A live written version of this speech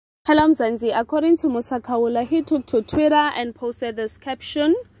Hello Mzansi, according to Musa Kawula, he took to Twitter and posted this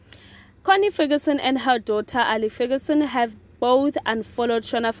caption. Connie Ferguson and her daughter Ali Ferguson have both unfollowed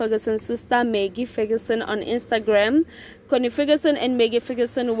Shona Ferguson sister Maggie Ferguson on Instagram. Connie Ferguson and Maggie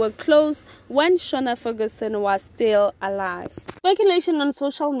Ferguson were close when Shona Ferguson was still alive. Speculation on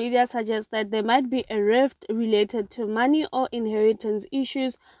social media suggests that there might be a rift related to money or inheritance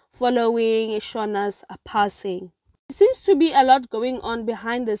issues following Shona's passing. There seems to be a lot going on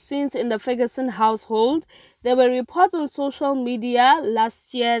behind the scenes in the Ferguson household. There were reports on social media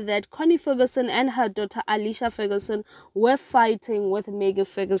last year that Connie Ferguson and her daughter Alicia Ferguson were fighting with Maggie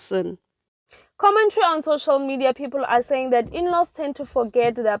Ferguson. Commentary on social media, people are saying that in-laws tend to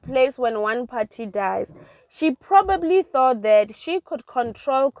forget their place when one party dies. She probably thought that she could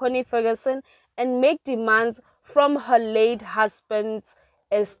control Connie Ferguson and make demands from her late husband's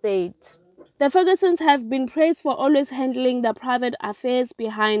estate. The Fergusons have been praised for always handling their private affairs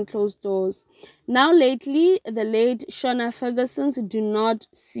behind closed doors. Now lately, the late Shona Fergusons do not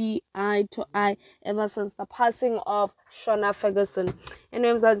see eye to eye ever since the passing of Shona Ferguson.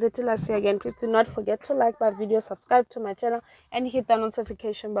 Anyway, I'll see you again. Please do not forget to like my video, subscribe to my channel, and hit the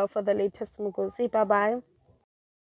notification bell for the latest news. Bye-bye.